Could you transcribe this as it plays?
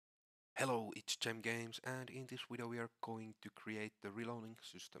Hello, it's Gem Games, and in this video we are going to create the reloading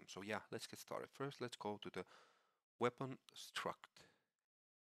system. So yeah, let's get started. First, let's go to the weapon struct.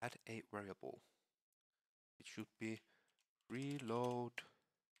 Add a variable. It should be reload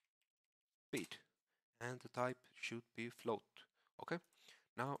speed, and the type should be float. Okay.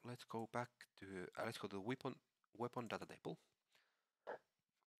 Now let's go back to let's go to the weapon data table.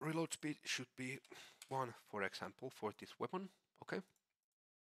 Reload speed should be 1, for example, for this weapon. Okay.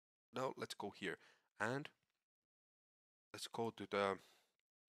 Now let's go here and let's go to the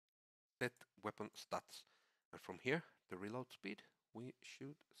set weapon stats, and from here the reload speed we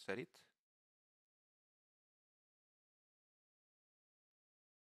should set it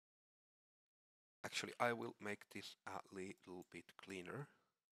actually I will make this a little bit cleaner,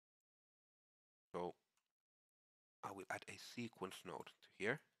 so I will add a sequence node to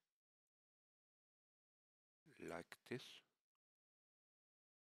here like this,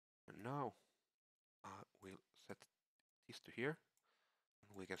 and now I will set this to here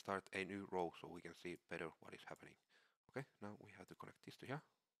and we can start a new row so we can see better what is happening. Okay, now we have to connect this to here.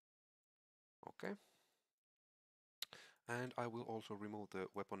 Okay, and I will also remove the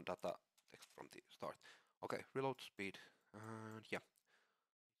weapon data text from the start. Okay, reload speed, and yeah,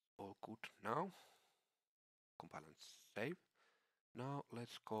 all good now. Compile and save. Now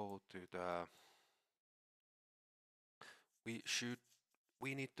let's go to the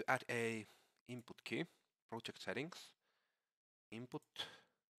we need to add a input key, project settings, input,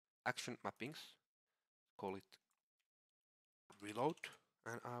 action mappings, call it reload,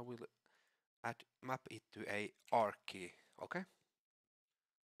 and I will map it to a R key. Okay,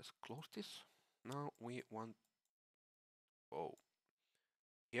 let's close this. Now we want to go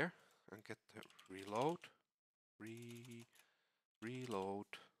here and get the reload reload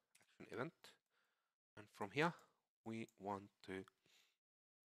action event, and from here we want to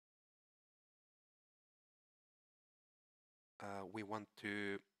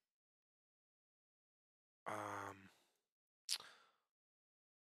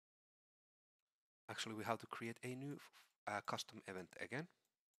actually we have to create a new custom event again.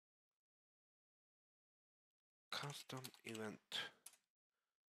 Custom event.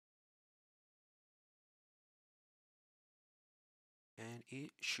 And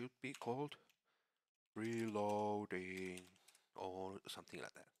it should be called reloading or something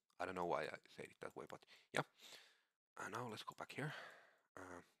like that. I don't know why I said it that way, but yeah. And now let's go back here.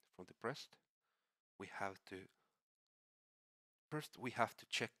 From the pressed, we have to first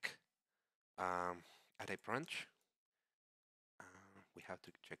check at a branch. We have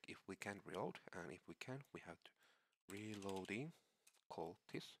to check if we can reload, and if we can, we have to reloading. Call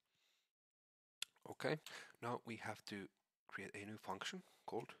this. Okay. Now we have to create a new function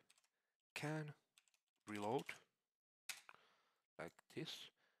called can reload like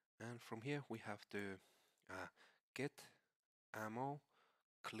this, and from here we have to get ammo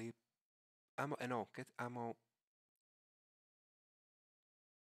clip ammo no get ammo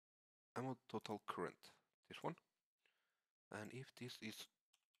total current, this one, and if this is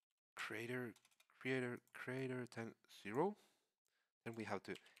greater than 0, then we have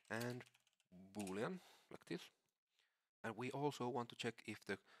to and boolean like this, and we also want to check if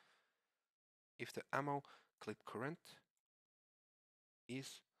the ammo clip current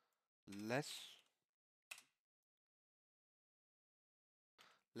is less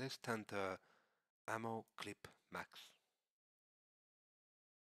than the ammo clip max.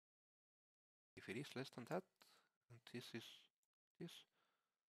 If it is less than that, and this is this,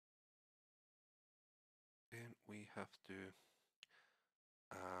 then we have to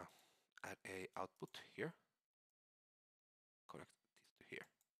add a output here, connect this to here.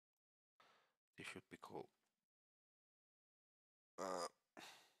 This should be called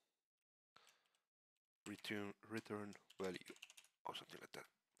return value or something like that.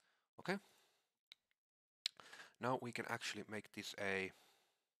 Okay. Now we can actually make this a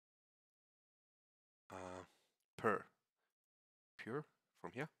pure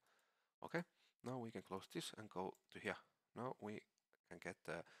from here. Okay. Now we can close this and go to here. Now we can get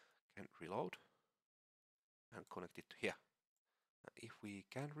can reload and connect it to here. If we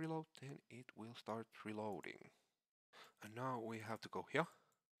can reload, then it will start reloading. And now we have to go here,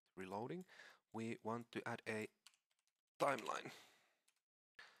 reloading. We want to add a timeline.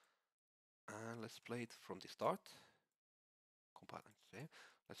 And let's play it from the start. Compile and save.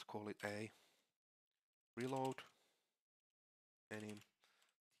 Let's call it a reload anim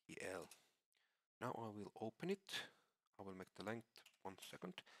TL. Now I will open it. I will make the length 1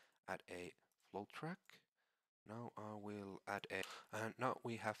 second. Add a flow track. Now I will add a, and now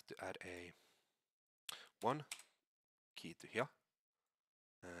we have to add a one key to here,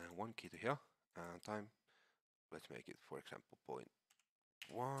 one key to here, and time, let's make it for example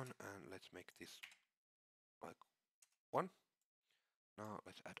 0.1, and let's make this like 1. Now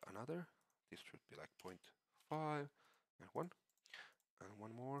let's add another, this should be like 0.5 and 1, and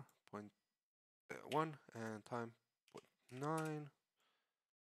one more 0.1 and time 0.9,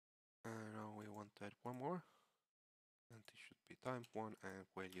 and now we want to add one more, and this should be time 1 and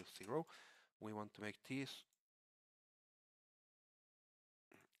value 0. We want to make these,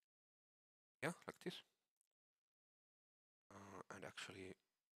 yeah, like this. And actually,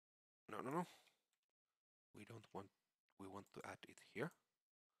 no, we don't want, we want to add it here.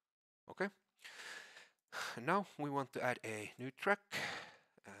 Okay. And now we want to add a new track,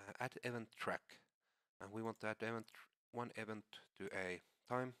 add event track, and we want to add one event to a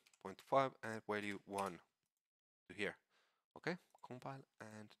time 0.5 and value 1 to here. Okay, compile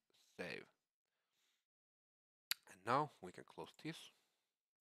and save. And now we can close this.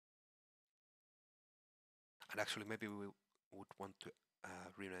 And actually, maybe we would want to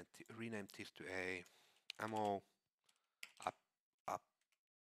rename this to a ammo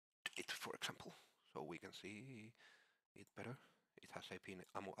update, for example, so we can see it better. It has a pin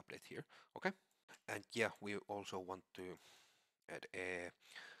ammo update here. Okay, and yeah, we also want to add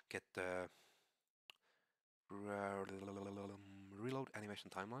get the reload animation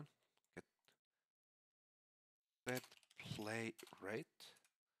timeline. Get set play rate.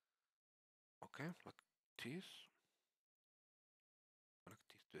 Okay, like this. Connect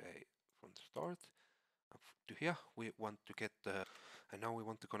this to a from the start. To here we want to get the, and now we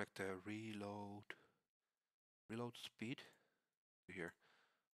want to connect the reload speed to here.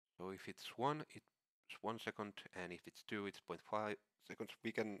 So if it's 1, it's 1 second, and if it's 2, it's 0.5 seconds.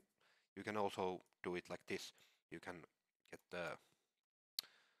 You can also do it like this. You can get the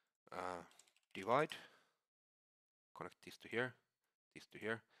divide, connect this to here,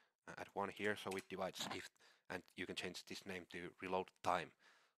 add 1 here, so it divides. And you can change this name to reload time.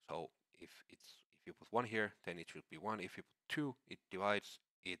 So if you put 1 here, then it should be 1. If you put 2, it divides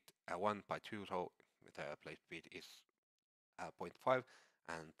it 1 by 2, so the play speed is 0.5,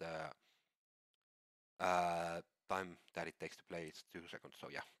 and the time that it takes to play is 2 seconds. So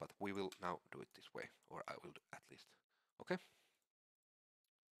yeah, but we will now do it this way, or I will at least. Okay.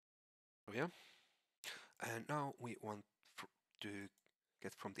 So yeah, and now we want to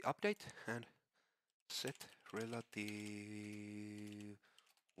get from the update and set relative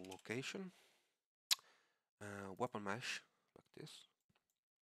location, weapon mesh like this,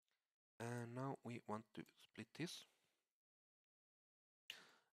 and now we want to split this,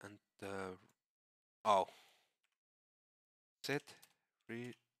 and set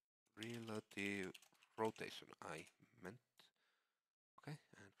relative rotation I meant. Okay,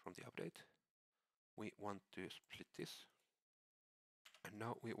 and from the update we want to split this, and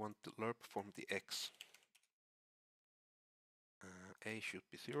now we want to lerp from the X. A should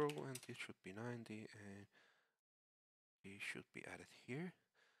be 0 and this should be 90, and it should be added here.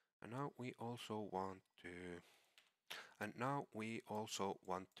 And now we also want to,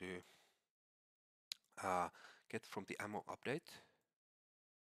 get from the ammo update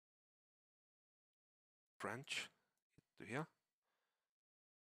branch to here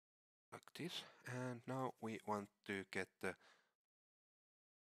like this, and now we want to get the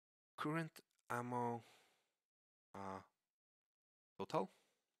current ammo total.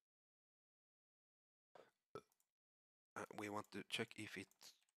 We want to check if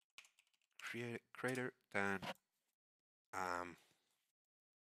it's greater than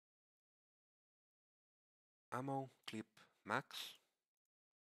ammo clip max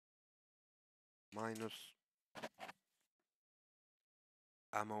minus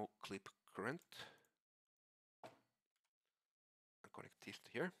ammo clip current. I connect this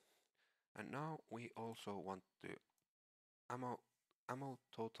to here, and now we also want to ammo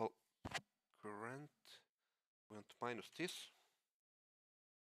total current. We want to minus this,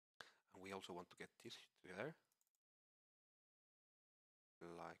 and we also want to get this together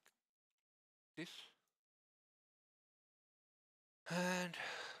like this. And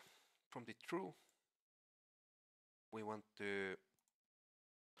from the true, we want to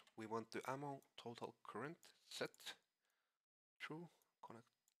ammo total current set true, connect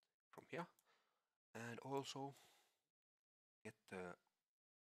from here, and also get the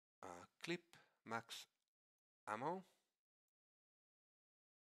clip max ammo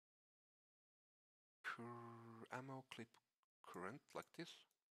ammo clip current like this,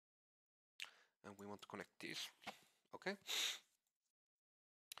 and we want to connect this. Okay,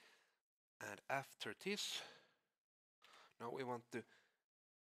 and after this, now we want to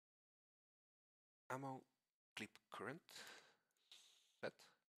ammo clip current set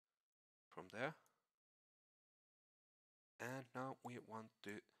from there. And now we want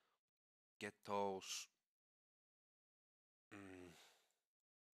to get those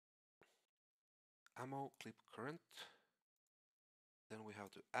ammo clip current. Then we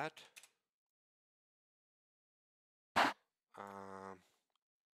have to add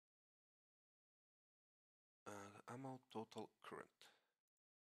ammo total current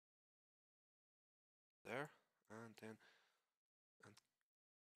there, and then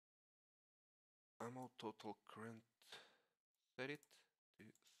ammo total current, set it to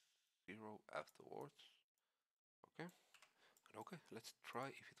 0 afterwards. Okay, and okay, let's try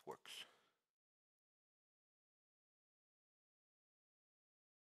if it works.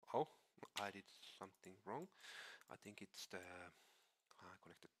 Oh, I did something wrong. I think it's the I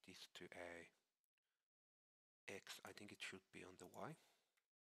connected this to a X. I think it should be on the Y.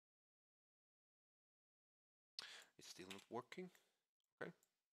 It's still not working. Okay,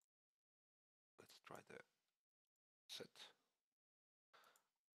 let's try the set.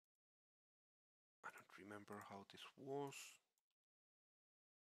 I don't remember how this was.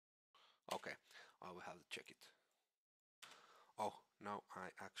 Okay, I will have to check it. Oh, now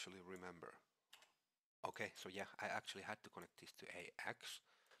I actually remember. Okay, so yeah, I actually had to connect this to AX,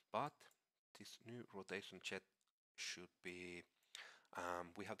 but this new rotation jet should be,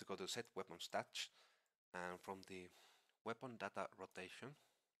 we have to go to set weapon stats, and from the weapon data rotation,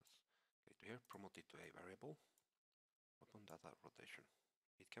 let's go to here, promote it to a variable, weapon data rotation.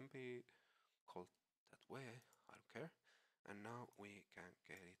 It can be called that way, I don't care. And now we can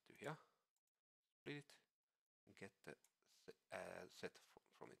get it to here, split it, and get the set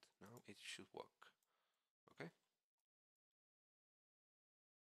from it. Now it should work. Okay.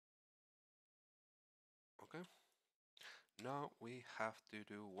 Okay. Now we have to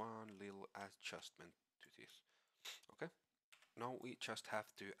do one little adjustment to this. Okay. Now we just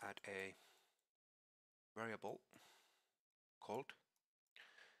have to add a variable called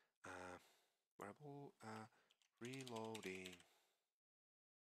variable reloading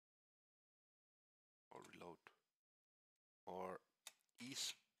or reload or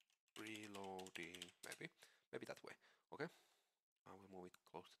is reloading, maybe that way. Okay. I will move it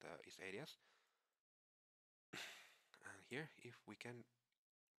close to the is areas. And here, if we can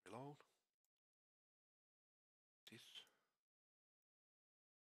reload this.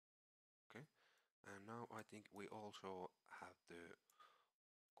 Okay. And now I think we also have to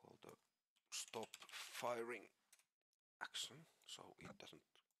call the stop firing action, so it doesn't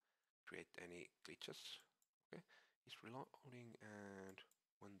create any glitches. Okay, it's reloading, and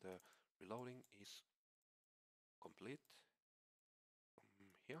when the reloading is complete, from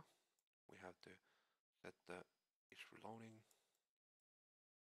here we have to set the is reloading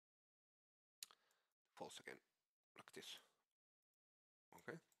false again, like this.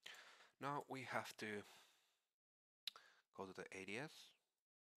 Okay, now we have to go to the ADS.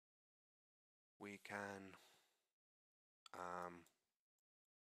 We can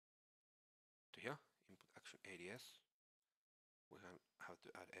to here input action ADS. We have to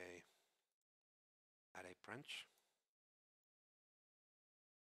add a branch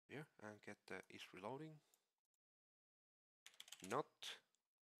here and get the is reloading. Not,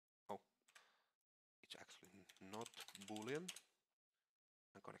 oh, it's actually not boolean,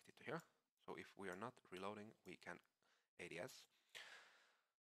 and connect it to here. So if we are not reloading, we can ADS.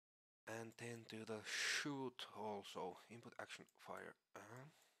 And then do the shoot also, input action fire.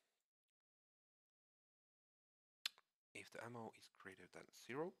 If the ammo is greater than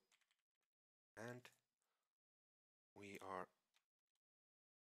 0, and we are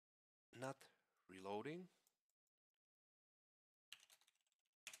not reloading,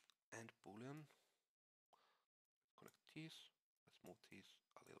 and boolean, connect these, let's move these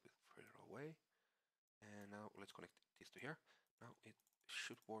a little bit further away, and now let's connect this to here. Now it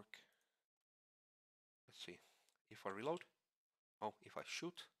should work. Let's see, if I reload, oh, if I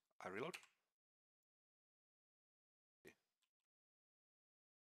shoot, I reload.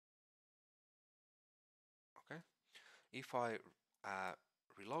 Okay, if I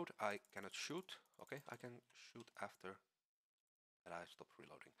reload, I cannot shoot. Okay, I can shoot after that I stop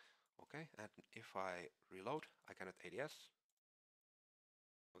reloading. Okay, and if I reload, I cannot ADS.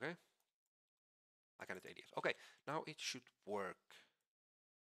 Okay, I cannot ADS. Okay, now it should work.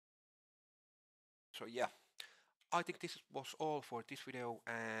 So yeah, I think this was all for this video,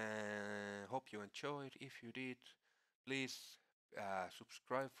 and hope you enjoyed. If you did, please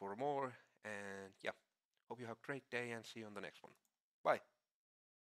subscribe for more, and yeah, hope you have a great day and see you on the next one.